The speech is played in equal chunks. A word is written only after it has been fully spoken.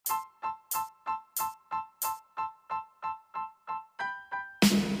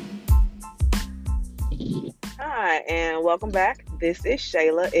Hi, and welcome back. This is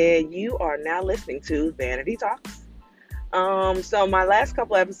Shayla, and you are now listening to Vanity Talks. So my last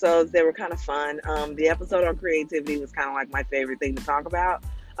couple episodes, they were kind of fun. The episode on creativity was kind of like my favorite thing to talk about,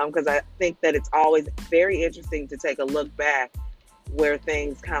 because I think that it's always very interesting to take a look back where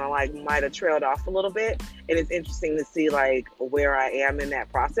things kind of like might have trailed off a little bit, and it's interesting to see like where I am in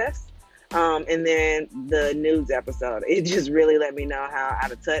that process. And then the news episode, it just really let me know how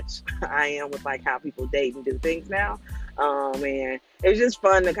out of touch I am with like how people date and do things now. And it was just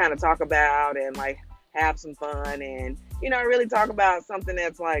fun to kind of talk about and like have some fun and, really talk about something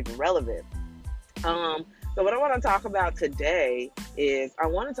that's like relevant. So what I want to talk about today is I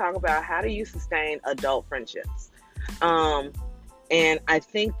want to talk about how do you sustain adult friendships. And I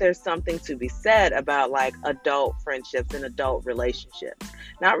think there's something to be said about like adult friendships and adult relationships.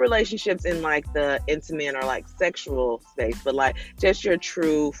 Not relationships in like the intimate or like sexual space, but like just your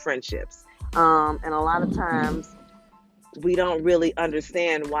true friendships. And a lot of times we don't really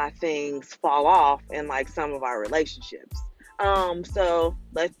understand why things fall off in like some of our relationships. So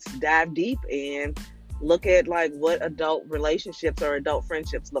let's dive deep and look at like what adult relationships or adult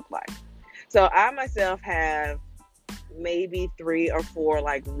friendships look like. So I myself have maybe 3 or 4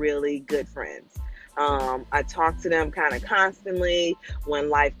 like really good friends. I talk to them kind of constantly when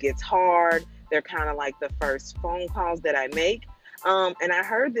life gets hard. They're kind of like the first phone calls that I make. And I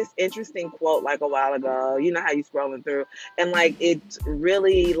heard this interesting quote like a while ago. You know how you scrolling through, and like it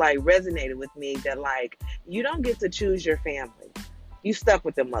really like resonated with me that like you don't get to choose your family. You stuck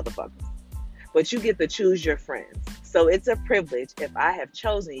with them motherfuckers, but you get to choose your friends. So it's a privilege if I have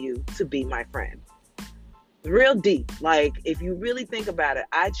chosen you to be my friend. Real deep. Like if you really think about it,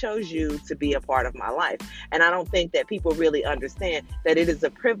 I chose you to be a part of my life. And I don't think that people really understand that it is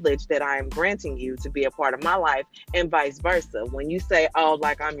a privilege that I am granting you to be a part of my life and vice versa. When you say, oh,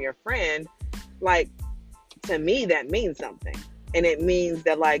 like I'm your friend, like to me, that means something. And it means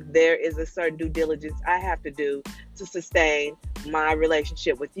that like there is a certain due diligence I have to do to sustain my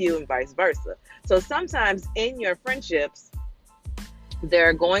relationship with you and vice versa. So sometimes in your friendships, there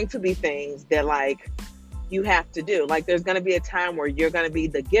are going to be things that like you have to do. Like there's going to be a time where you're going to be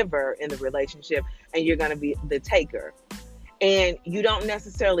the giver in the relationship and you're going to be the taker. And you don't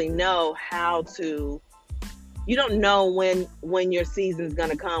necessarily know you don't know when your season's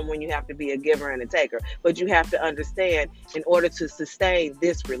going to come when you have to be a giver and a taker. But you have to understand in order to sustain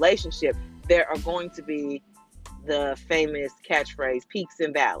this relationship, there are going to be the famous catchphrase peaks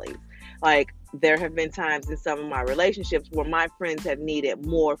and valleys. Like there have been times in some of my relationships where my friends have needed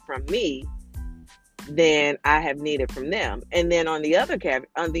more from me than I have needed from them. And then on the other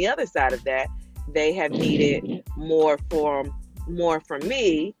side of that, they have needed more from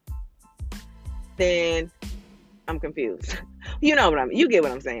me than I'm confused. You get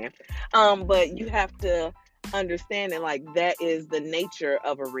what I'm saying. But you have to understand that like that is the nature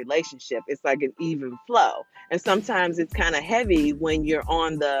of a relationship. It's like an even flow. And sometimes it's kind of heavy when you're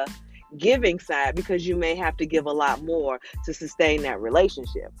on the giving side because you may have to give a lot more to sustain that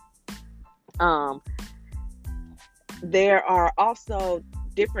relationship. There are also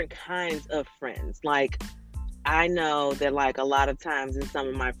different kinds of friends. Like I know that like a lot of times in some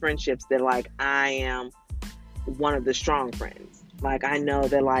of my friendships that like I am one of the strong friends. Like I know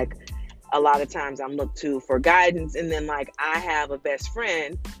that like a lot of times I'm looked to for guidance, and then like I have a best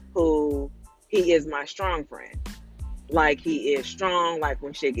friend who he is my strong friend. Like he is strong, like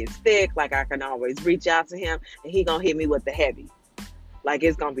when shit gets thick, like I can always reach out to him and he gonna hit me with the heavy. Like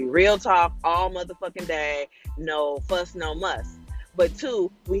it's going to be real talk all motherfucking day. No fuss, no muss. But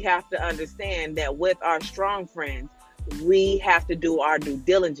 2, we have to understand that with our strong friends, we have to do our due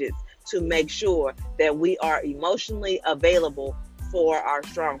diligence to make sure that we are emotionally available for our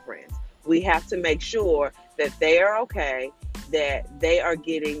strong friends. We have to make sure that they are okay, that they are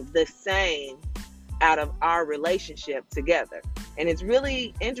getting the same out of our relationship together. And it's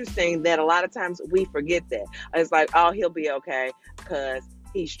really interesting that a lot of times we forget that. It's like, oh, he'll be okay because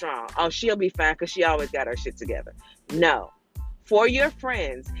he's strong. Oh, she'll be fine because she always got her shit together. No. For your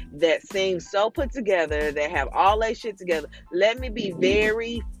friends that seem so put together, that have all their shit together, let me be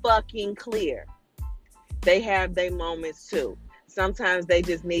very fucking clear. They have their moments too. Sometimes they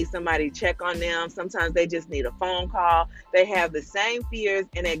just need somebody to check on them. Sometimes they just need a phone call. They have the same fears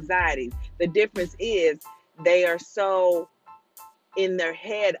and anxieties. The difference is they are so in their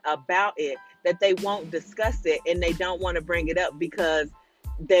head about it that they won't discuss it and they don't want to bring it up because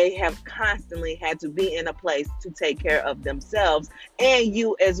they have constantly had to be in a place to take care of themselves and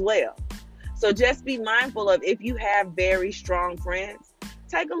you as well. So just be mindful of if you have very strong friends,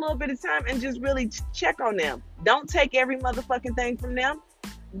 take a little bit of time and just really check on them. Don't take every motherfucking thing from them.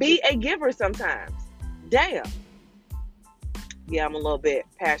 Be a giver sometimes. Damn. yeah, I'm a little bit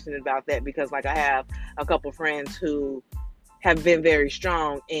passionate about that because like I have a couple friends who have been very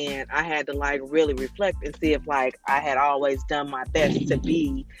strong, and I had to like really reflect and see if like I had always done my best to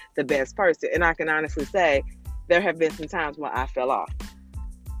be the best person. And I can honestly say there have been some times where I fell off.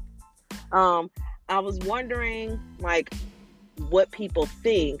 I was wondering like what people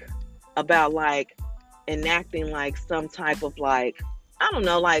think about like enacting like some type of like, I don't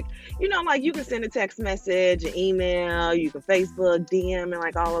know, like, like you can send a text message, an email, you can Facebook, DM, and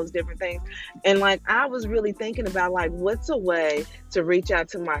like all those different things. And like, I was really thinking about like, what's a way to reach out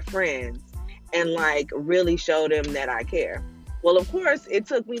to my friends and like really show them that I care? Well, of course, it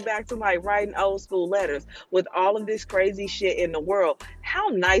took me back to like writing old school letters with all of this crazy shit in the world. How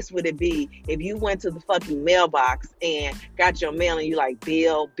nice would it be if you went to the fucking mailbox and got your mail and you like,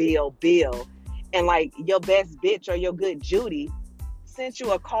 Bill, Bill, Bill, and like your best bitch or your good Judy sent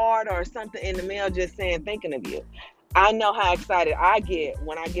you a card or something in the mail just saying thinking of you. I know how excited I get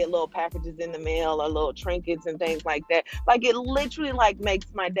when I get little packages in the mail or little trinkets and things like that. Like it literally like makes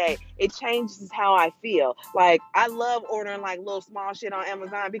my day. It changes how I feel. Like I love ordering like little small shit on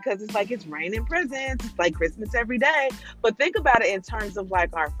Amazon because it's like it's raining presents. It's like Christmas every day. But think about it in terms of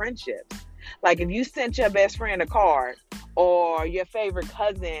like our friendships. Like if you sent your best friend a card or your favorite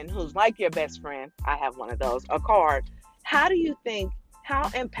cousin who's like your best friend, I have one of those, a card. How do you think, how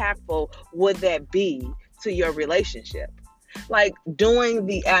impactful would that be to your relationship? Like doing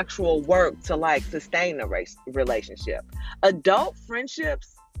the actual work to like sustain a relationship. Adult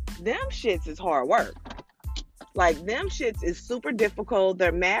friendships, them shits is hard work. Like them shits is super difficult.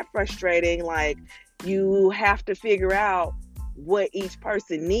 They're mad frustrating. Like you have to figure out what each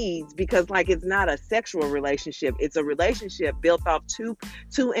person needs because like it's not a sexual relationship. It's a relationship built off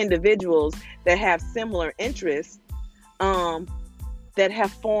two individuals that have similar interests, that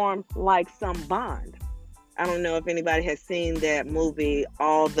have formed like some bond. I don't know if anybody has seen that movie, To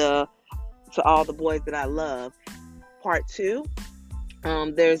All the Boys That I Love, Part 2.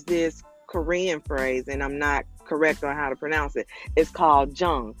 There's this Korean phrase, and I'm not correct on how to pronounce it. It's called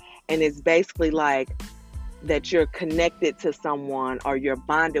jung, and it's basically like that you're connected to someone or you're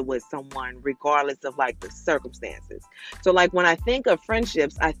bonded with someone regardless of like the circumstances. So like when I think of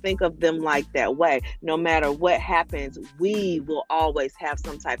friendships, I think of them like that way. No matter what happens, we will always have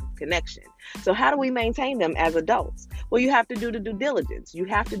some type of connection. So how do we maintain them as adults? Well, you have to do the due diligence. You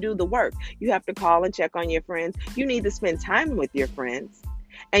have to do the work. You have to call and check on your friends. You need to spend time with your friends.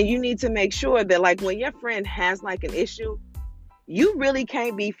 And you need to make sure that like when your friend has like an issue, you really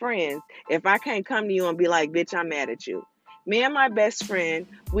can't be friends if I can't come to you and be like, bitch, I'm mad at you. Me and my best friend,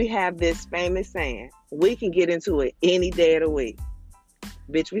 we have this famous saying. We can get into it any day of the week.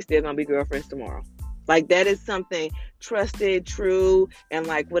 Bitch, we still gonna be girlfriends tomorrow. Like that is something trusted, true, and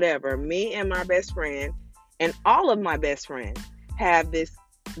like whatever. Me and my best friend and all of my best friends have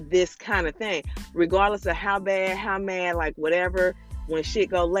this kind of thing. Regardless of how bad, how mad, like whatever, when shit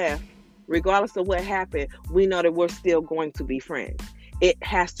go left, regardless of what happened, we know that we're still going to be friends. It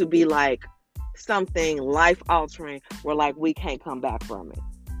has to be like something life altering where like we can't come back from it.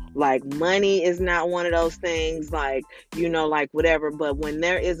 Like money is not one of those things, like, like whatever. But when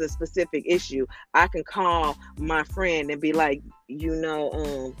there is a specific issue, I can call my friend and be like,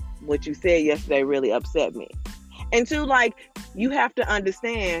 what you said yesterday really upset me. And two, like, you have to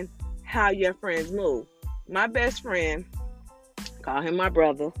understand how your friends move. My best friend, call him my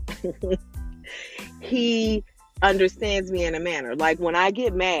brother. He understands me in a manner. Like when I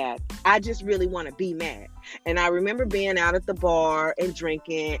get mad, I just really want to be mad. And I remember being out at the bar and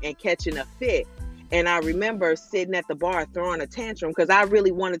drinking and catching a fit. And I remember sitting at the bar throwing a tantrum because I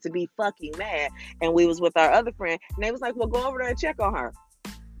really wanted to be fucking mad. And we was with our other friend and they was like, well, go over there and check on her.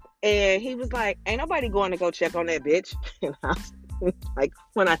 And he was like, ain't nobody going to go check on that bitch. And I was like,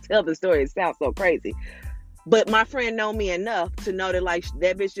 when I tell the story, it sounds so crazy. But my friend know me enough to know that like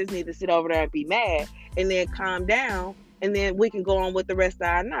that bitch just need to sit over there and be mad and then calm down and then we can go on with the rest of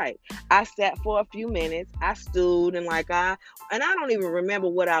our night. I sat for a few minutes. I stewed and I don't even remember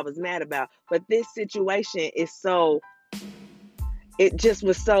what I was mad about. But this situation it just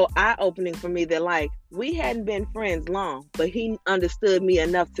was so eye-opening for me that like we hadn't been friends long, but he understood me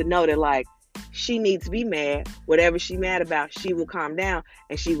enough to know that like she needs to be mad. Whatever she mad about, she will calm down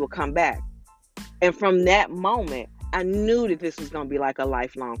and she will come back. And from that moment, I knew that this was going to be like a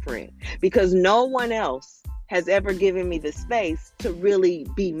lifelong friend because no one else has ever given me the space to really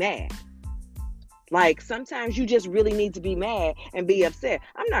be mad. Like sometimes you just really need to be mad and be upset.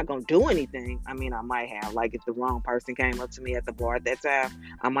 I'm not going to do anything. I mean, I might have, like if the wrong person came up to me at the bar at that time,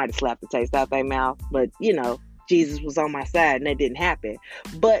 I might have slapped the taste out their mouth. But, Jesus was on my side and that didn't happen.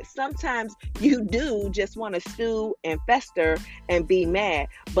 But sometimes you do just want to stew and fester and be mad.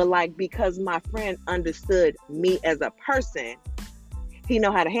 But like, because my friend understood me as a person, he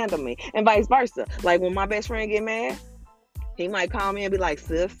know how to handle me, and vice versa. Like when my best friend get mad, he might call me and be like,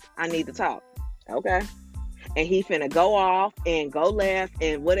 sis, I need to talk. Okay. And he finna go off and go left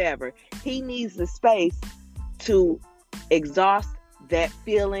and whatever. He needs the space to exhaust that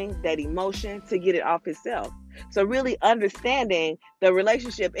feeling, that emotion, to get it off himself. So really understanding the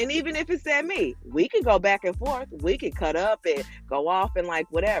relationship, and even if it's at me, we could go back and forth, we could cut up and go off and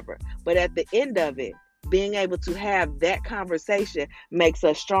like whatever. But at the end of it, being able to have that conversation makes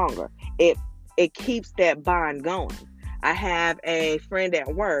us stronger. It keeps that bond going. I have a friend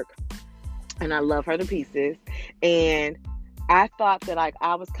at work, and I love her to pieces, and I thought that like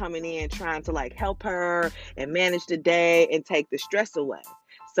I was coming in trying to like help her and manage the day and take the stress away.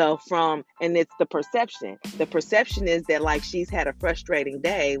 So and it's the perception. The perception is that like she's had a frustrating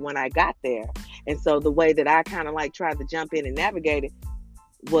day when I got there. And so the way that I kind of like tried to jump in and navigate it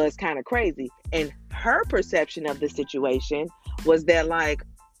was kind of crazy. And her perception of the situation was that like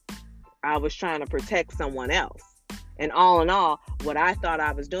I was trying to protect someone else. And all in all, what I thought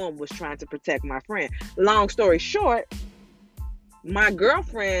I was doing was trying to protect my friend. Long story short, my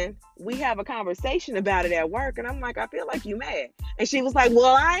girlfriend, we have a conversation about it at work, and I'm like, I feel like you mad. And she was like,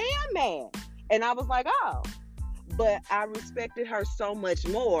 well, I am mad. And I was like, oh. But I respected her so much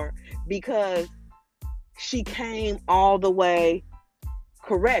more because she came all the way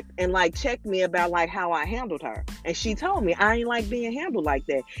correct and like checked me about like how I handled her. And she told me, I ain't like being handled like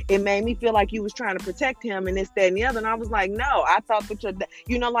that. It made me feel like you was trying to protect him and this, that, and the other. And I was like, no, I thought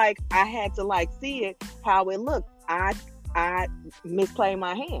that like I had to like see it how it looked. I misplayed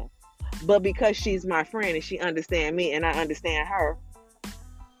my hand. But because she's my friend and she understands me and I understand her,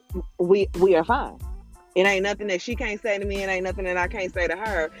 we are fine. It ain't nothing that she can't say to me. It ain't nothing that I can't say to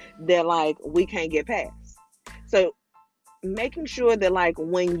her that like we can't get past. So making sure that like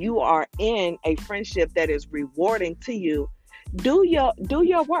when you are in a friendship that is rewarding to you, do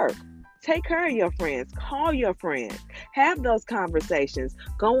your work. Take care of your friends. Call your friends. Have those conversations.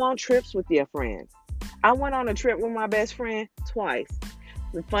 Go on trips with your friends. I went on a trip with my best friend twice.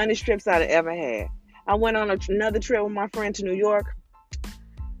 The funnest trips I'd ever had. I went on another trip with my friend to New York.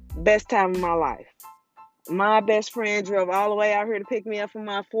 Best time of my life. My best friend drove all the way out here to pick me up for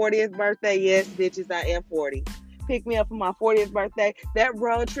my 40th birthday. Yes, bitches, I am 40. Picked me up for my 40th birthday. That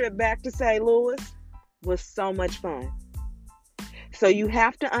road trip back to St. Louis was so much fun. So you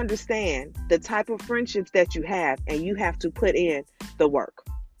have to understand the type of friendships that you have, and you have to put in the work.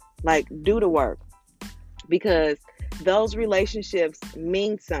 Like, do the work. Because those relationships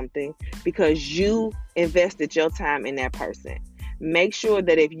mean something because you invested your time in that person. Make sure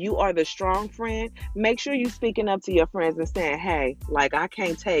that if you are the strong friend, make sure you're speaking up to your friends and saying, hey, like, I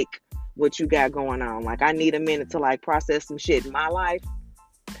can't take what you got going on. Like, I need a minute to like process some shit in my life.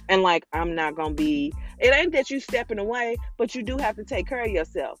 And like, I'm not going to be, it ain't that you stepping away, but you do have to take care of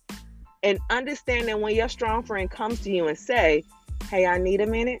yourself. And understanding when your strong friend comes to you and say, hey, I need a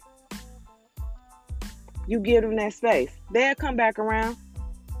minute. You give them that space. They'll come back around.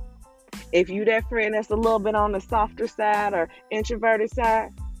 If you that friend that's a little bit on the softer side or introverted side,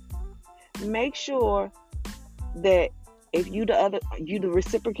 make sure that if you the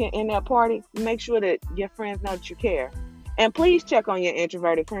reciprocant in that party, make sure that your friends know that you care. And please check on your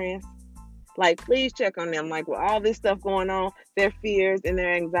introverted friends. Like, please check on them. Like, with all this stuff going on, their fears and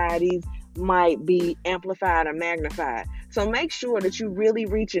their anxieties might be amplified or magnified. So make sure that you're really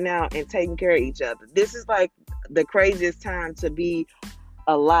reaching out and taking care of each other. This is like the craziest time to be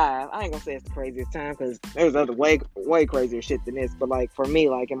alive. I ain't gonna say it's the craziest time because there's other way crazier shit than this. But like for me,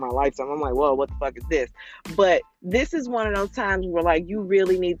 like in my lifetime, I'm like, whoa, what the fuck is this? But this is one of those times where like you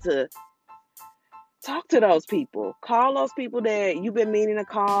really need to talk to those people. Call those people that you've been meaning to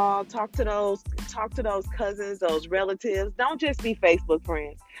call. Talk to those cousins, those relatives. Don't just be Facebook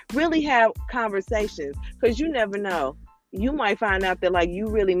friends. Really have conversations, because you never know. You might find out that like you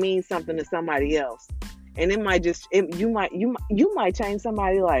really mean something to somebody else, and you might change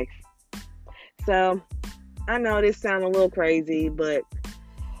somebody's life. So I know this sounds a little crazy, but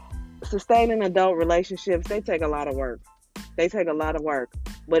sustaining adult relationships, they take a lot of work.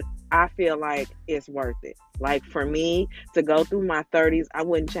 But I feel like it's worth it. Like for me to go through my 30s, I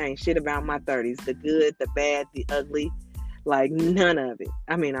wouldn't change shit about my 30s. The good, the bad, the ugly, like none of it.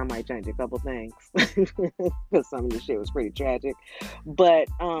 I mean, I might change a couple things because some of the shit was pretty tragic. But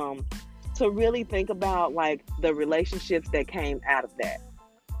to really think about like the relationships that came out of that.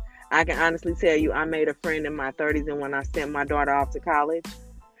 I can honestly tell you, I made a friend in my 30s, and when I sent my daughter off to college,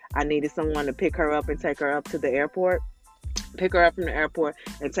 I needed someone to pick her up and take her up to the airport, pick her up from the airport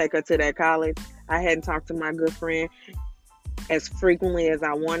and take her to that college. I hadn't talked to my good friend as frequently as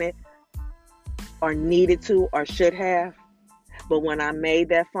I wanted or needed to or should have. But when I made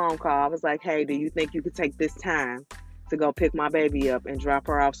that phone call, I was like, hey, do you think you could take this time to go pick my baby up and drop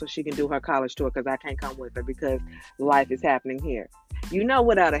her off so she can do her college tour, because I can't come with her because life is happening here.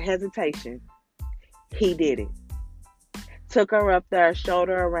 Without a hesitation, he did it. Took her up there, showed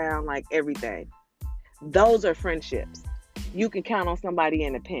her around, like everything. Those are friendships. You can count on somebody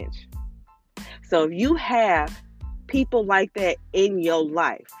in a pinch. So if you have people like that in your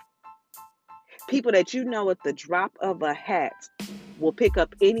life, people that at the drop of a hat will pick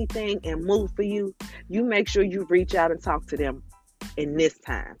up anything and move for you, you make sure you reach out and talk to them in this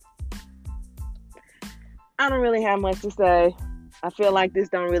time. I don't really have much to say. I feel like this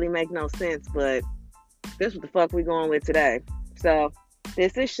don't really make no sense, but this is what the fuck we going with today. So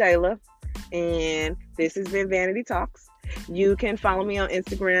this is Shayla, and this has been Vanity Talks. You can follow me on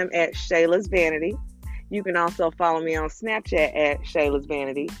Instagram at Shayla's Vanity. You can also follow me on Snapchat at Shayla's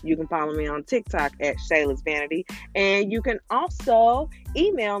Vanity. You can follow me on TikTok at Shayla's Vanity. And you can also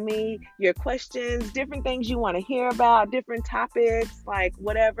email me your questions, different things you want to hear about, different topics, like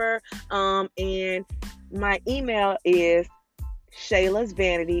whatever. And my email is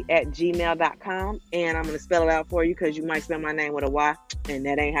shaylasvanity@gmail.com. And I'm going to spell it out for you because you might spell my name with a Y, and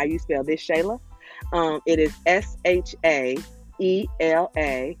that ain't how you spell this, Shayla. It is SHAELAV.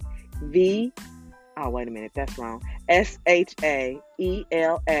 Oh, wait a minute. That's wrong.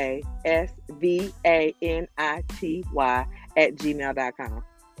 SHAELASVANITY@gmail.com.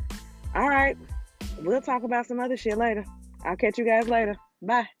 All right. We'll talk about some other shit later. I'll catch you guys later.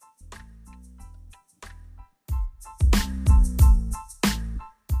 Bye.